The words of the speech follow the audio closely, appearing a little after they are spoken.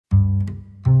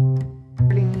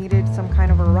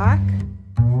kind of a rack.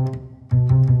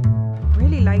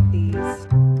 Really like these.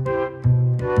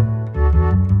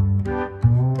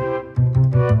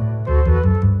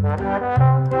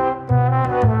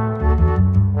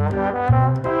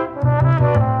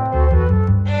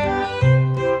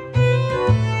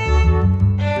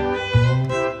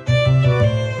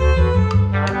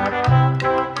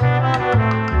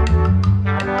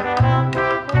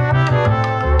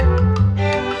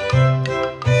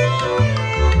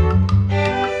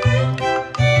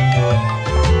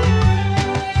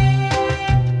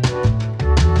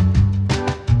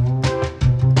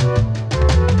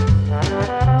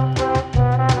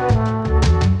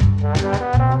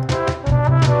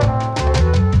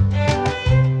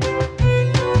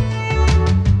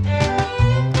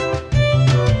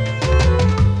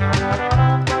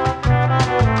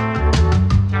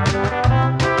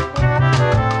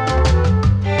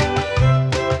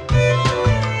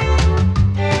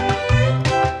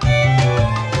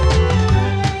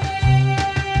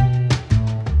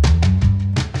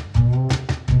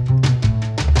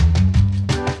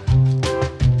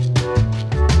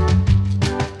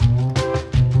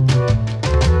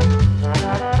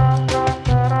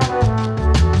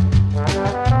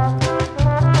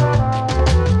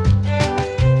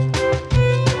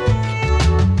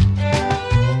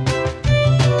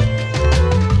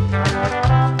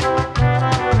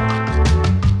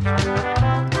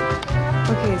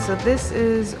 So this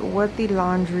is what the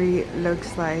laundry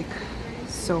looks like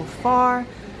so far.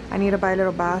 I need to buy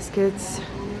little baskets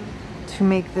to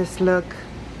make this look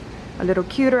a little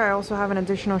cuter. I also have an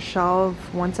additional shelf.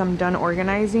 Once I'm done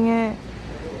organizing it,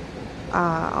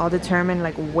 I'll determine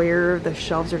like where the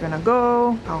shelves are gonna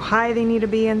go, how high they need to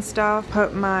be and stuff.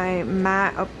 Put my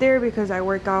mat up there because I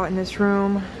work out in this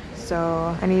room,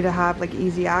 so I need to have like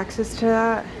easy access to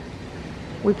that.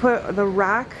 We put the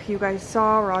rack, you guys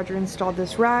saw, Roger installed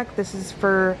this rack. This is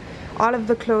for all of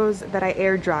the clothes that I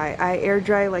air dry. I air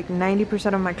dry like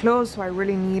 90% of my clothes, so I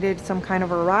really needed some kind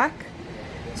of a rack.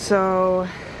 So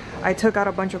I took out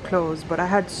a bunch of clothes, but I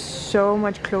had so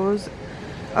much clothes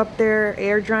up there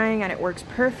air drying and it works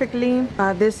perfectly.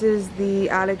 This is the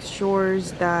Alex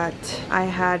Shores that I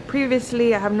had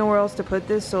previously. I have nowhere else to put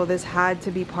this, so this had to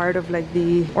be part of like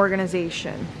the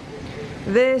organization.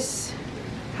 This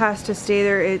has to stay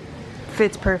there. It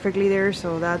fits perfectly there,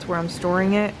 so that's where I'm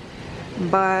storing it.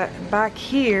 But back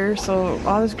here, so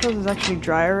all this clothes is actually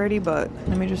dry already, but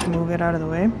let me just move it out of the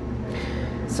way.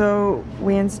 So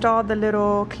we installed the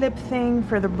little clip thing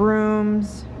for the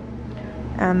brooms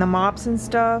and the mops and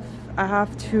stuff. I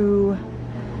have to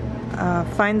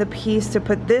find the piece to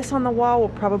put this on the wall. We'll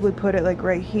probably put it like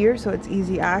right here so it's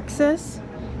easy access.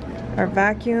 Our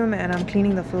vacuum, and I'm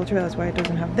cleaning the filter, that's why it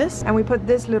doesn't have this. And we put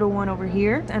this little one over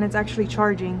here, and it's actually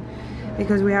charging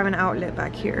because we have an outlet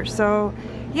back here. So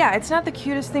yeah, it's not the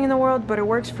cutest thing in the world, but it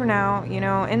works for now. You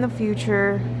know, in the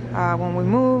future, when we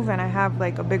move and I have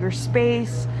like a bigger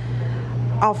space,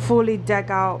 I'll fully deck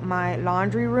out my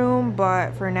laundry room,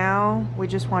 but for now we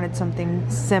just wanted something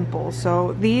simple.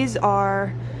 So these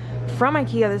are from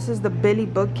IKEA. This is the Billy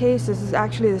bookcase. This is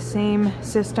actually the same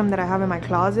system that I have in my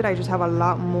closet. I just have a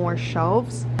lot more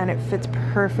shelves and it fits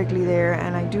perfectly there.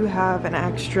 And I do have an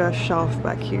extra shelf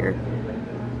back here,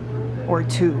 or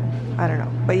two, I don't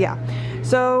know, but yeah.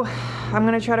 So I'm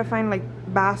gonna try to find like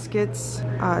baskets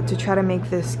to try to make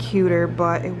this cuter,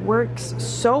 but it works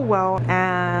so well,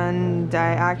 and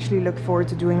I actually look forward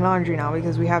to doing laundry now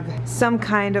because we have some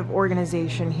kind of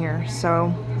organization here.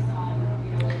 So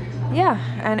yeah,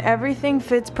 and everything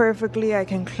fits perfectly. I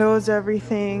can close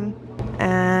everything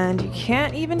and you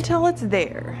can't even tell it's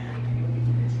there.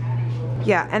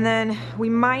 Yeah, and then we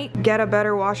might get a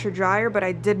better washer dryer, but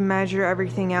I did measure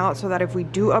everything out so that if we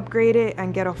do upgrade it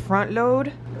and get a front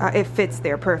load, it fits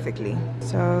there perfectly.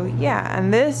 So yeah,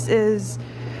 and this is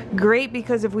great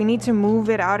because if we need to move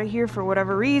it out of here for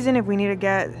whatever reason, if we need to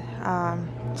get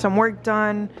some work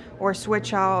done or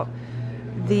switch out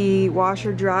the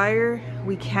washer dryer,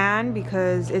 we can,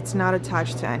 because it's not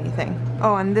attached to anything.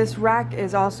 Oh, and this rack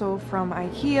is also from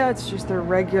IKEA. It's just their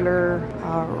regular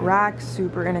rack,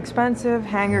 super inexpensive.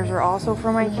 Hangers are also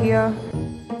from IKEA.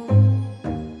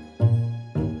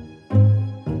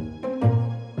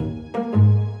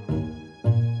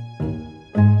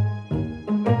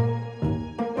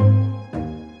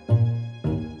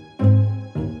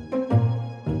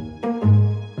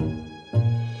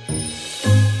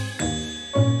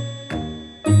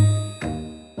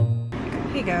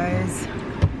 Hey guys,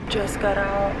 just got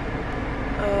out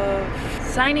of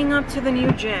signing up to the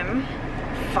new gym,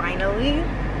 finally.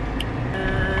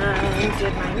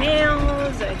 Did my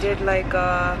nails. I did like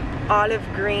a olive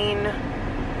green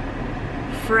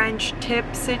French tip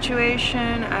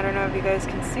situation. I don't know if you guys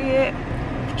can see it.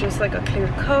 Just like a clear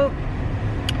coat.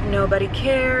 Nobody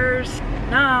cares.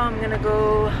 Now I'm gonna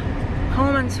go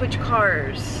home and switch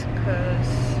cars because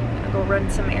I'm gonna go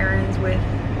run some errands with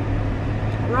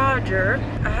Roger.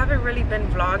 I haven't really been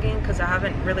vlogging because I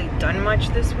haven't really done much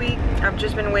this week. I've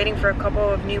just been waiting for a couple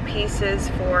of new pieces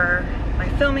for my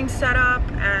filming setup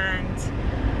and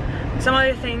some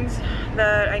other things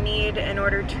that I need in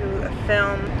order to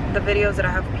film the videos that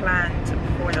I have planned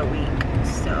for the week.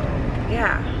 So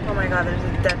yeah. Oh my god, there's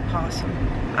a dead possum.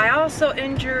 I also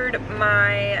injured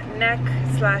my neck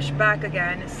slash back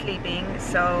again sleeping,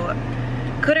 so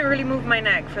couldn't really move my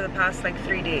neck for the past like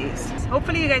 3 days.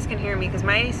 Hopefully you guys can hear me because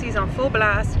my AC is on full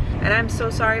blast and I'm so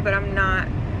sorry, but I'm not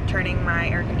turning my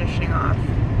air conditioning off.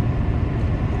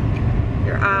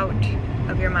 You're out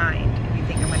of your mind if you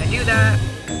think I'm gonna do that.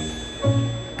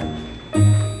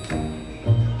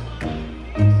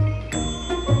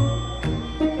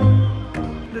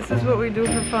 This is what we do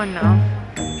for fun now.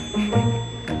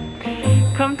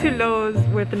 Come to Lowe's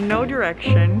with no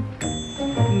direction.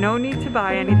 No need to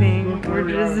buy anything. We're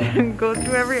just go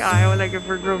through every aisle like if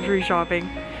we're grocery shopping.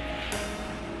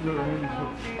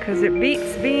 Cause it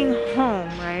beats being home,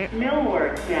 right?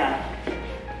 Millwork desk.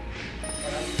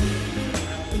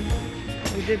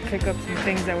 We did pick up some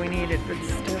things that we needed, but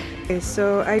still. Okay,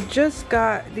 so I just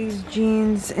got these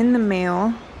jeans in the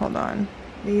mail. Hold on.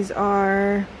 These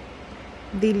are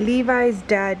the Levi's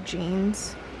dad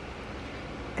jeans.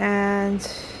 And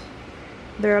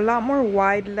they're a lot more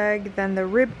wide leg than the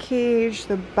rib cage.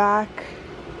 The back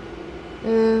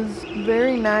is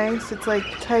very nice. It's like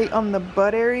tight on the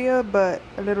butt area but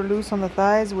a little loose on the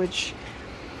thighs, which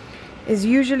is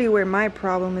usually where my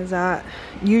problem is at.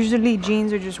 Usually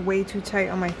jeans are just way too tight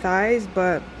on my thighs,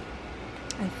 but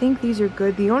I think these are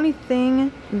good. The only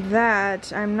thing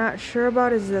that I'm not sure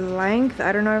about is the length.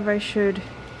 I don't know if I should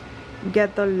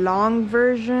get the long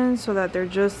version so that they're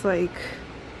just like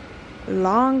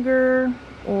longer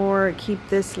or keep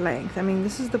this length. I mean,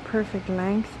 this is the perfect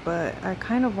length, but I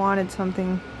kind of wanted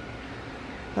something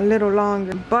a little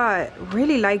longer. But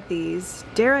really like these,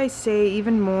 dare I say,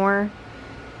 even more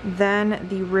than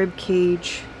the rib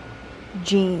cage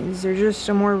jeans. They're just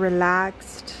a more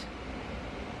relaxed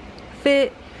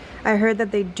fit. I heard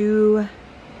that they do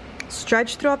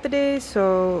stretch throughout the day,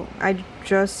 so I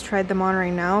just tried them on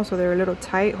right now, so they're a little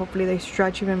tight. Hopefully they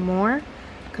stretch even more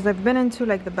because I've been into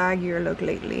like the baggier look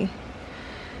lately.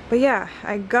 But yeah,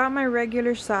 I got my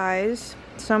regular size.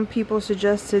 Some people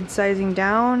suggested sizing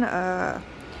down.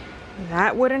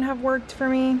 That wouldn't have worked for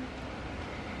me.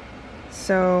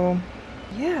 So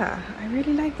yeah, I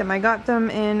really like them. I got them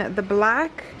in the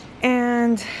black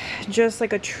and just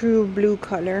like a true blue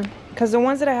color. Because the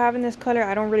ones that I have in this color,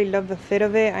 I don't really love the fit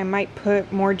of it. I might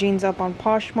put more jeans up on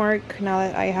Poshmark now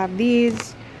that I have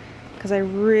these, because I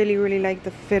really like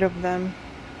the fit of them.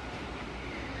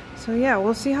 So yeah,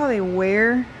 we'll see how they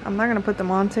wear. I'm not gonna put them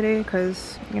on today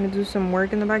because I'm gonna do some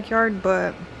work in the backyard,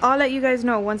 but I'll let you guys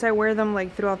know once I wear them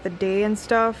like throughout the day and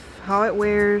stuff, how it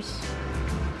wears.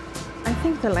 I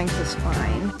think the length is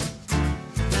fine.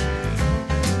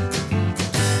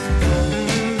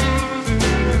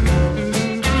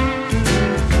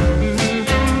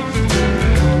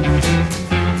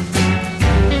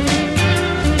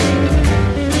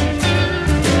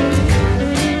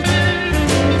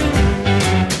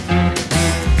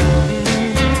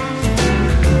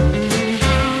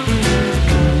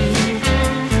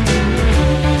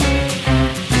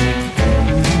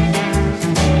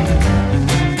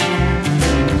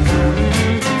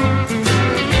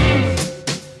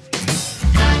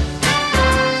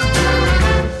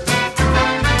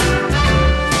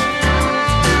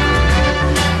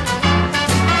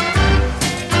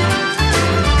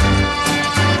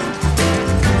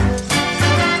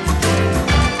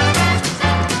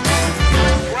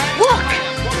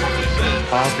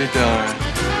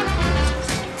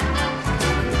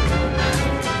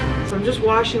 So I'm just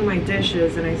washing my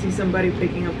dishes and I see somebody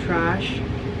picking up trash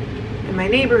in my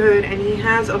neighborhood, and he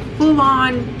has a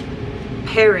full-on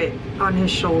parrot on his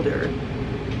shoulder.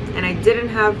 And I didn't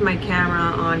have my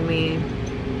camera on me,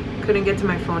 couldn't get to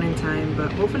my phone in time,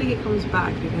 but hopefully he comes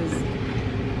back because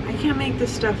I can't make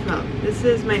this stuff up. This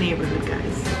is my neighborhood, guys.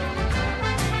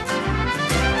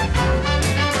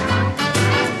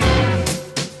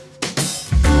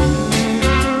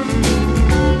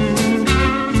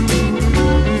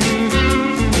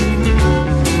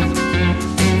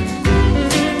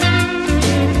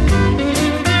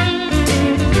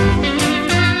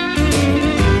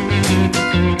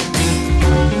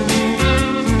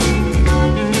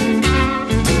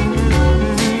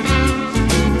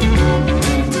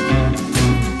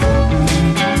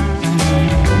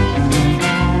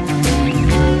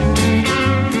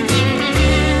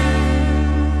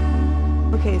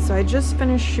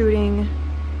 finished shooting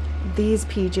these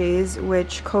PJs,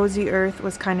 which Cozy Earth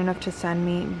was kind enough to send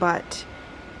me, but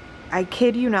I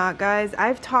kid you not, guys,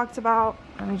 I've talked about,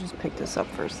 let me just pick this up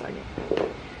for a second.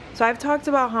 So I've talked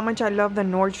about how much I love the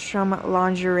Nordstrom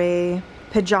lingerie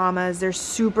pajamas. They're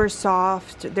super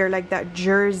soft. They're like that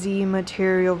jersey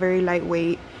material, very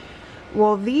lightweight.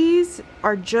 Well, these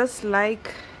are just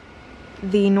like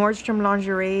the Nordstrom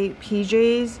lingerie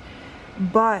PJs,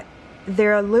 but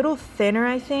they're a little thinner,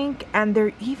 I think, and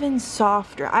they're even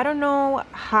softer. I don't know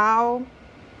how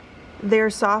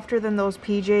they're softer than those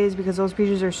PJs, because those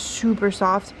PJs are super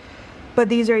soft, but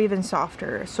these are even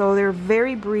softer. So they're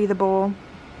very breathable,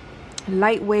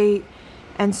 lightweight,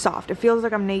 and soft. It feels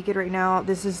like I'm naked right now.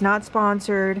 This is not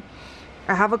sponsored.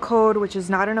 I have a code, which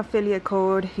is not an affiliate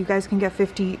code. You guys can get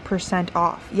 50%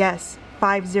 off. Yes,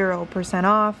 50%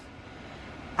 off.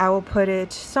 I will put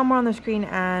it somewhere on the screen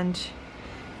and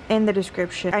in the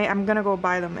description. I'm gonna go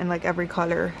buy them in like every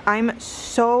color. I'm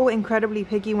so incredibly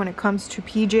picky when it comes to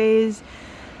PJs,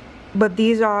 but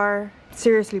these are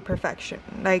seriously perfection.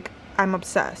 Like, I'm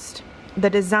obsessed. The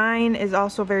design is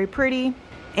also very pretty,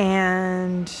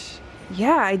 and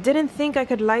yeah, I didn't think I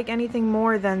could like anything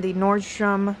more than the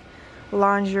Nordstrom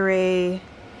lingerie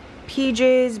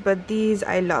PJs, but these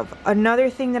I love. Another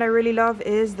thing that I really love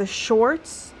is the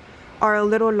shorts are a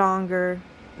little longer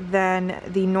than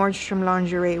the Nordstrom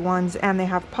lingerie ones, and they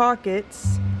have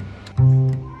pockets.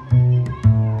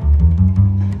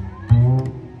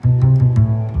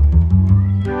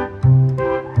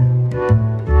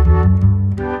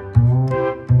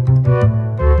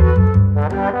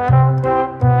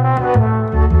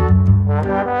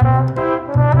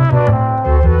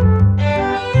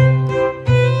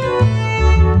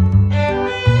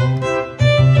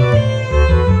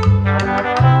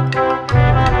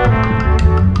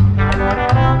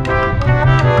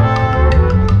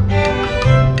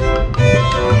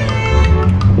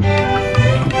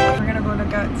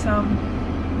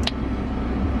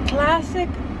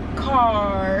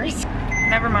 Cars.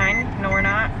 Never mind. No, we're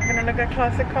not. We're gonna look at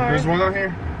classic cars. There's one on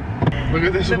here. Look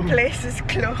at this one. The place is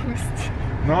closed.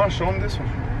 No, show them this one.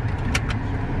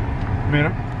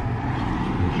 Mira.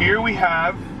 Here we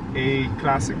have a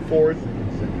classic Ford.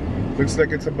 Looks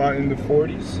like it's about in the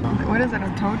 40s. What is it,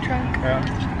 a tow truck? Yeah,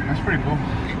 that's pretty cool.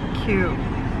 Cute.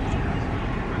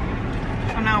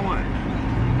 So now what?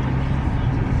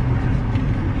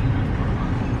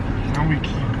 Now we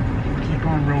keep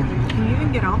on rolling. Can you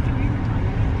even get out there?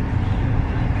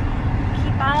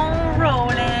 Keep on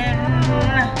rolling.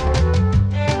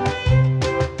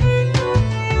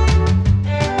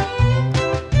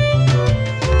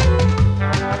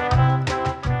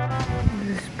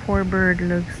 This poor bird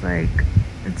looks like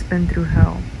it's been through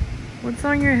hell. What's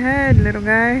on your head, little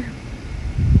guy?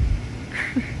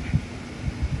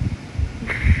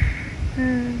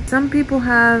 Some people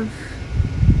have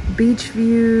beach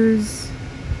views.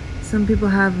 Some people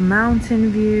have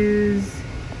mountain views.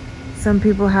 Some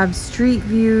people have street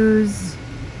views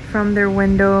from their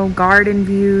window, garden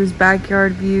views,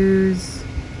 backyard views,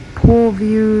 pool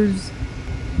views.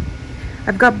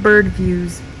 I've got bird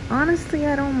views. Honestly,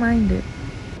 I don't mind it.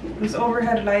 This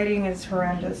overhead lighting is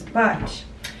horrendous, but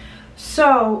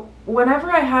so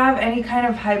whenever I have any kind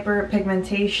of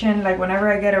hyperpigmentation, like whenever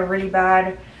I get a really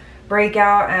bad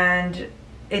breakout and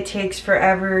it takes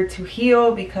forever to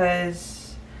heal,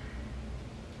 because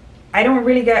I don't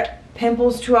really get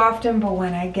pimples too often, but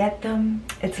when I get them,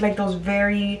 it's like those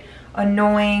very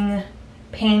annoying,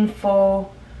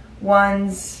 painful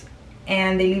ones,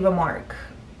 and they leave a mark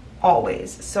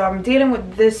always. So I'm dealing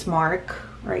with this mark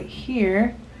right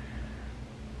here.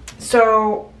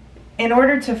 So in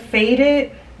order to fade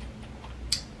it,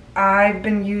 I've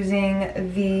been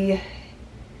using the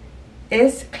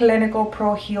Clinical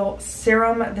Pro Heal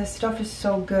Serum. This stuff is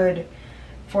so good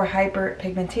for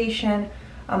hyperpigmentation,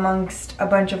 amongst a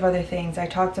bunch of other things. I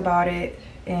talked about it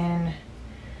in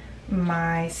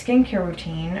my skincare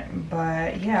routine,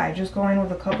 but yeah, I just go in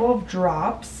with a couple of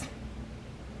drops.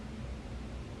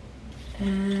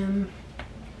 It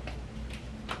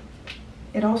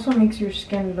also makes your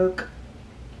skin look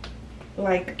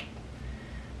like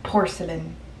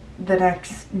porcelain the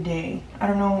next day. I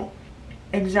don't know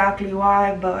exactly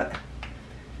why, but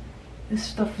this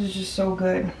stuff is just so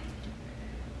good.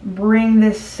 Bring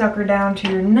this sucker down to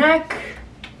your neck,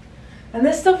 and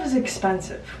this stuff is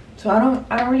expensive, so I don't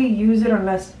really use it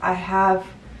unless I have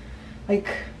like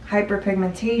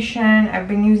hyperpigmentation. I've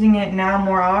been using it now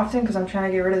more often because I'm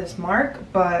trying to get rid of this mark,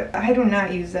 but I do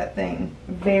not use that thing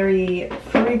very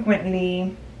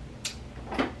frequently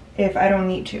if I don't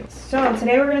need to. So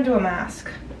today we're gonna do a mask.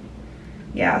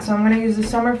 Yeah, so I'm gonna use the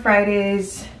Summer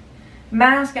Fridays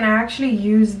mask, and I actually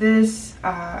use this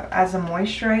as a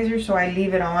moisturizer, so I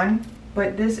leave it on.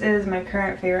 But this is my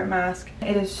current favorite mask.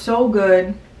 It is so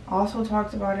good. Also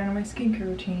talked about it in my skincare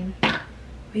routine.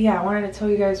 But yeah, I wanted to tell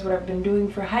you guys what I've been doing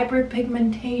for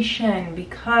hyperpigmentation,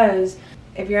 because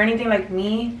if you're anything like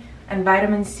me and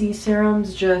vitamin C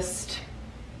serums just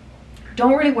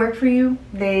don't really work for you,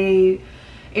 they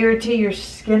irritate your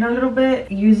skin a little bit.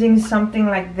 Using something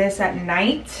like this at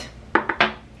night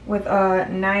with a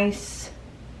nice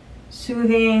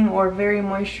soothing or very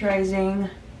moisturizing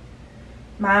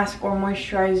mask or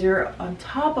moisturizer on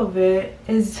top of it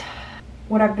is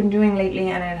what I've been doing lately,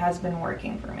 and it has been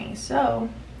working for me. So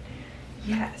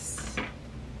yes,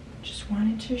 just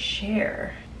wanted to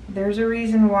share. There's a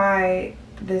reason why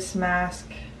this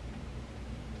mask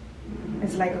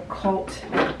is like a cult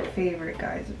favorite,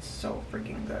 guys. It's so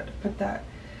freaking good. Put that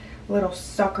little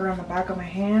sucker on the back of my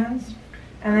hands.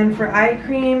 And then for eye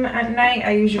cream at night,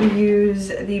 I usually use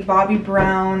the Bobbi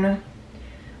Brown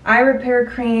eye repair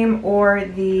cream or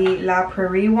the La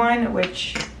Prairie one,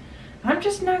 which I'm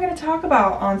just not going to talk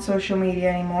about on social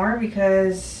media anymore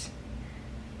because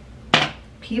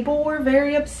people were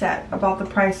very upset about the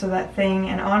price of that thing,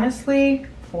 and honestly,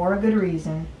 for a good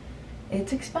reason.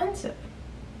 It's expensive.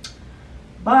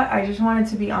 But I just wanted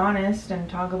to be honest and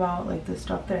talk about like the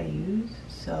stuff that I use,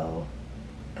 so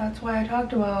that's why I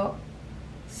talked about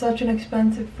such an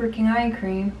expensive freaking eye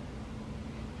cream.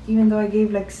 Even though I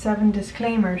gave like 7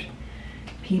 disclaimers,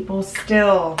 people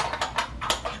still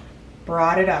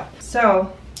brought it up.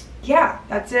 So yeah,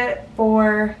 that's it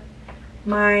for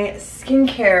my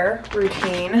skincare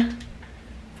routine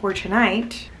for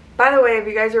tonight. By the way, if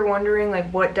you guys are wondering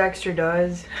like what Dexter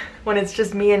does when it's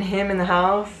just me and him in the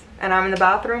house and I'm in the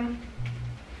bathroom,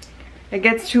 it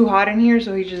gets too hot in here,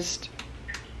 so he just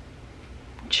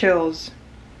chills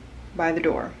by the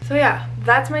door. So yeah,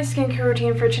 that's my skincare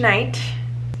routine for tonight.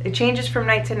 It changes from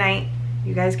night to night.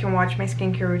 You guys can watch my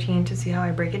skincare routine to see how I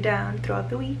break it down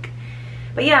throughout the week.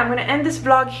 But yeah, I'm gonna end this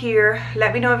vlog here.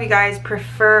 Let me know if you guys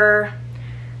prefer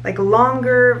like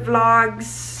longer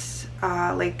vlogs,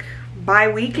 like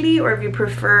bi-weekly, or if you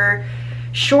prefer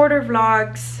shorter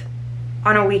vlogs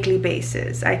on a weekly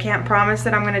basis. I can't promise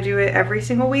that I'm gonna do it every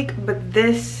single week, but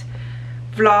this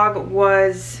vlog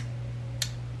was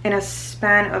in a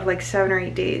span of like 7 or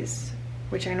 8 days,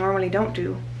 which I normally don't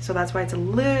do, so that's why it's a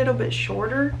little bit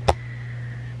shorter.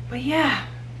 But yeah,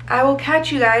 I will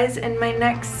catch you guys in my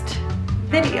next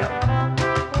video.